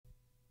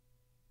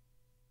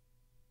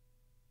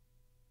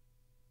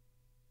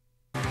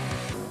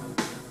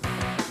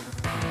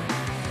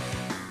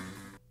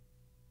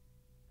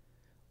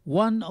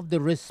one of the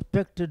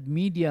respected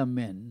media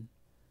men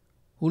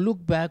who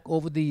look back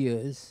over the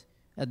years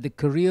at the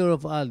career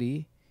of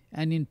Ali,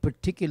 and in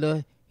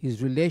particular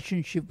his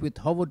relationship with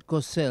Howard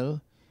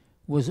Cosell,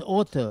 was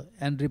author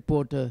and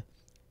reporter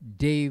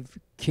Dave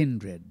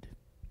Kindred.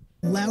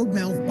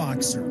 Loudmouth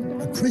boxer,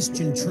 a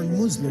Christian turned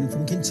Muslim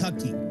from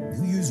Kentucky,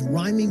 who used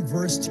rhyming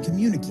verse to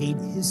communicate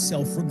his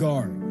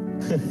self-regard.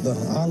 The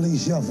Ali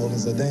Shuffle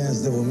is a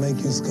dance that will make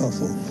you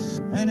scuffle.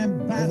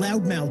 A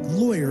loudmouth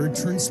lawyer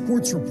turned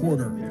sports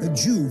reporter, a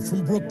Jew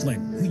from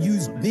Brooklyn, who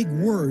used big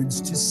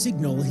words to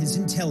signal his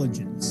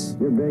intelligence.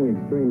 You're being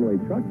extremely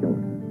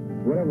truculent.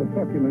 Whatever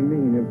truculent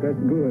means, if that's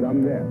good,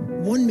 I'm there.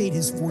 One made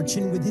his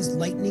fortune with his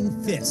lightning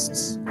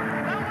fists.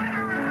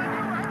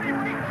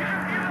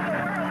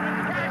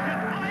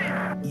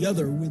 The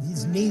other with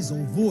his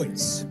nasal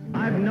voice.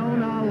 I've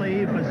known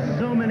Ali for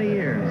so many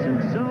years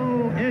and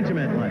so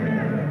intimately,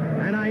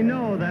 and I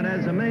know that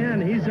as a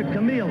man, he's a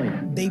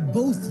chameleon. They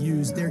both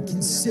used their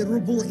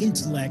considerable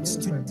intellects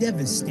to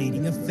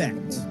devastating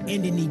effect.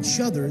 And in each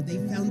other, they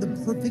found the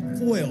perfect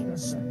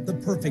foils, the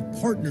perfect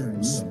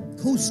partners,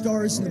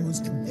 co-stars in the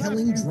most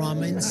compelling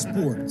drama in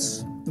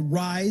sports. The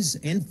rise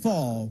and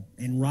fall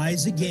and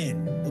rise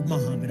again of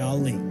Muhammad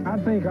Ali. I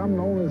think I'm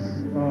the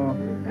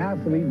only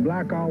athlete,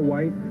 black or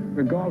white,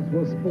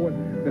 regardless of what sport,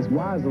 that's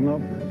wise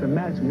enough to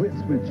match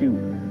wits with you.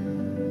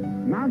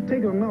 Now I'm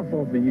taking enough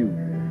off of you.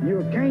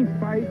 You can't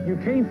fight, you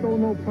can't throw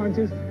no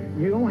punches,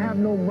 you don't have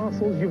no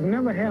muscles, you've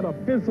never had a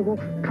physical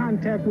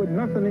contact with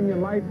nothing in your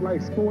life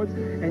like sports,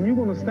 and you're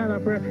gonna stand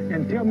up here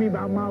and tell me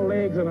about my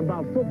legs and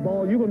about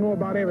football, you're gonna know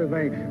about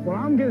everything. Well,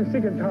 I'm getting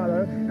sick and tired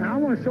of it, and I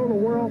wanna show the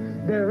world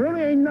there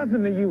really ain't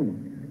nothing to you.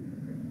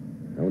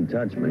 Don't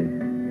touch me.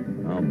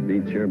 I'll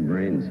beat your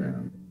brains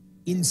out.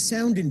 In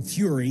Sound and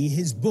Fury,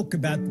 his book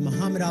about the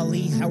Muhammad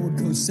Ali-Howard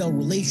Cosell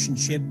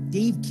relationship,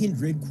 Dave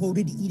Kindred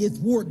quoted Edith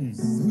Wharton,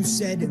 who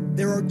said,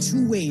 "There are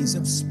two ways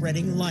of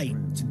spreading light,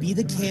 to be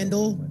the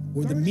candle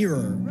or the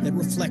mirror that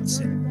reflects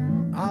it."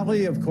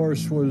 Ali, of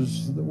course,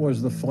 was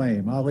the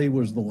flame. Ali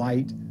was the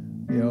light.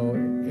 You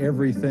know,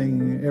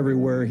 everything,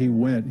 everywhere he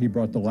went, he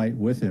brought the light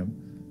with him.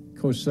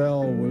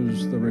 Cosell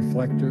was the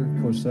reflector.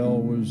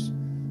 Cosell was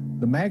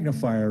the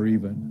magnifier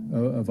even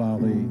of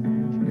Ali.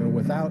 You know,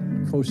 without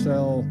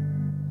Cosell,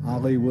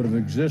 Ali would have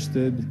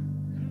existed.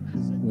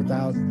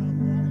 Without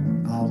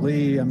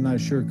Ali, I'm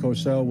not sure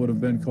Cosell would have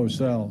been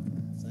Cosell.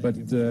 But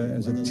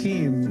as a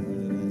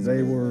team,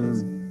 they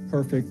were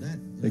perfect.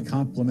 They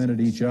complemented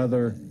each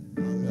other.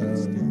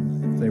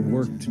 They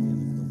worked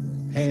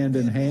hand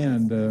in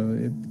hand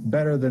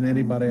better than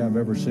anybody I've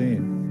ever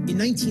seen. In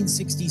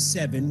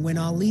 1967, when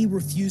Ali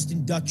refused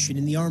induction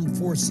in the armed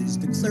forces,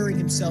 declaring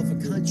himself a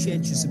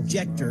conscientious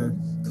objector,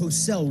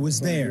 Cosell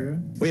was there.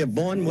 We have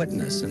borne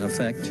witness, in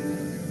effect,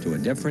 to a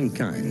different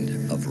kind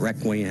of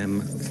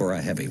requiem for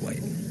a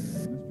heavyweight.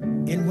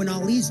 And when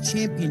Ali's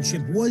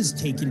championship was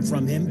taken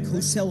from him,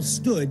 Cosell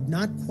stood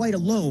not quite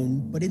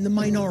alone, but in the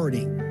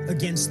minority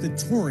against the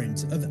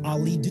torrent of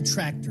Ali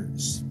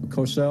detractors.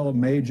 Cosell, a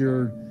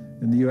major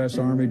in the U.S.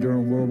 Army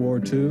during World War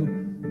II,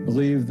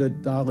 believed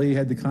that Ali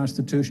had the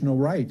constitutional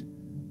right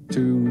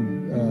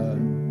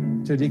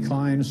to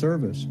decline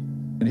service.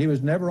 And he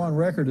was never on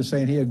record as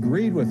saying he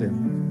agreed with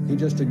him. He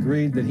just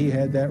agreed that he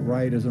had that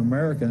right as an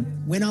American.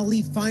 When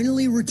Ali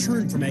finally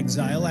returned from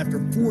exile after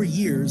 4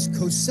 years,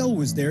 Cosell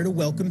was there to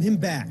welcome him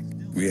back.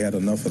 We had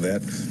enough of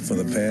that for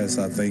the past,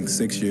 I think,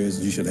 6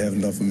 years. You should have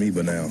enough of me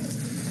by now.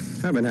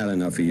 I haven't had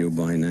enough of you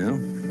by now.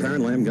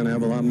 Apparently, I'm going to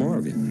have a lot more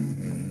of you.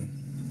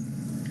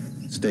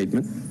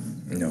 Statement?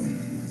 No.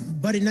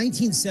 But in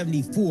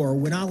 1974,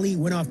 when Ali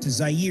went off to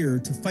Zaire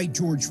to fight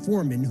George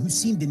Foreman, who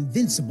seemed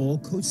invincible,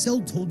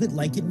 Cosell told it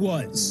like it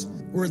was,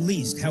 or at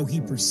least how he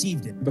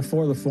perceived it.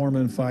 Before the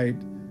Foreman fight,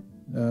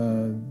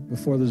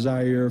 before the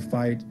Zaire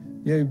fight,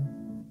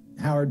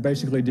 Howard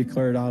basically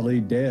declared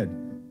Ali dead.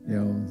 You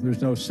know,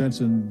 there's no sense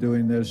in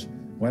doing this.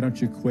 Why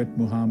don't you quit,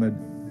 Muhammad?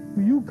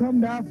 You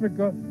come to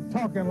Africa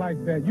talking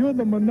like that. You're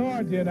the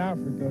minority in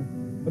Africa,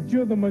 but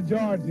you're the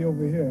majority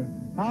over here.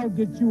 I'll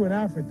get you in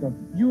Africa,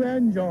 you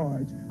and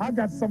George. I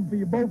got something for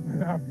you both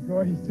in Africa.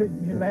 Oh, he's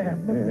making me laugh.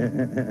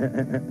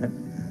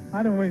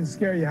 I don't want to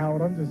scare you,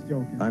 Howard. I'm just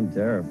joking. I'm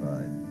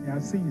terrified. Yeah, I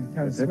see you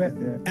kind of sweat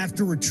there.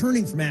 After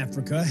returning from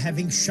Africa,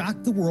 having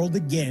shocked the world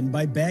again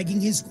by bagging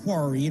his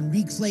quarry and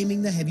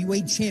reclaiming the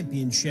heavyweight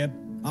championship,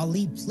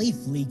 Ali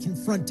playfully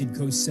confronted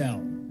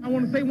Cosell. I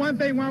want to say one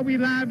thing while we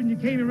live and you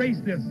can't erase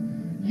this.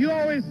 You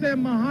always said,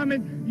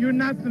 Muhammad, you're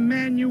not the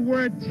man you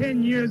were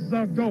 10 years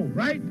ago,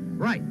 right?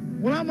 Right.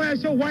 Well, I'm going to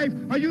ask your wife,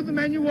 are you the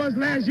man you was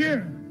last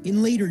year?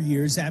 In later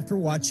years, after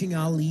watching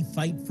Ali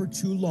fight for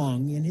too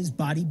long and his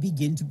body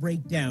begin to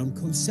break down,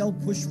 Cosell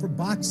pushed for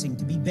boxing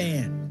to be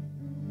banned.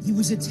 He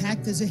was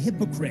attacked as a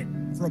hypocrite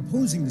for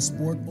opposing the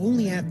sport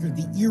only after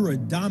the era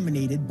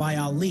dominated by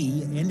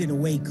Ali and, in a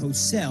way,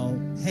 Cosell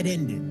had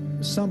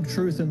ended. Some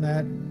truth in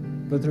that,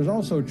 but there's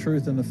also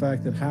truth in the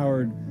fact that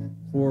Howard,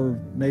 for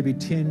maybe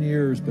 10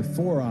 years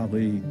before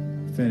Ali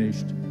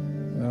finished,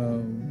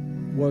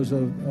 was a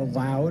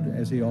loud,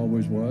 as he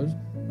always was,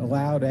 a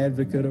loud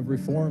advocate of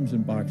reforms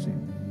in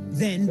boxing.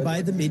 Then,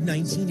 by the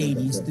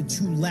mid-1980s, the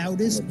two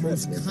loudest,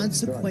 most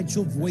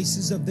consequential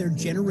voices of their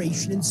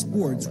generation in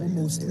sports were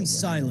mostly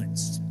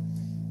silenced.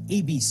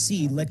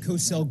 ABC let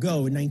Cosell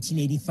go in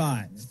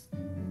 1985.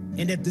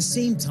 And at the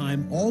same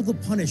time, all the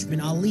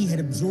punishment Ali had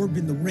absorbed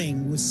in the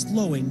ring was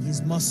slowing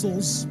his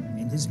muscles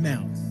and his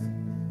mouth.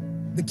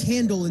 The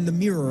candle in the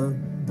mirror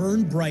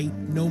burned bright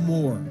no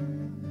more.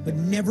 But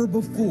never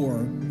before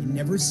and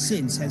never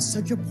since has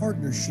such a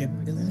partnership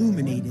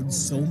illuminated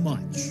so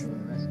much.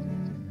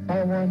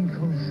 Howard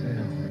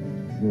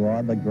Cosell. You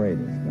are the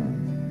greatest,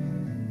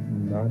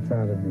 son. I'll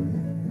try to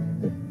be.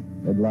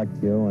 Good luck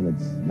to you, and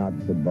it's not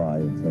goodbye,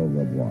 it's au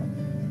revoir.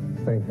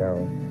 Thank you,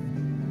 Howard.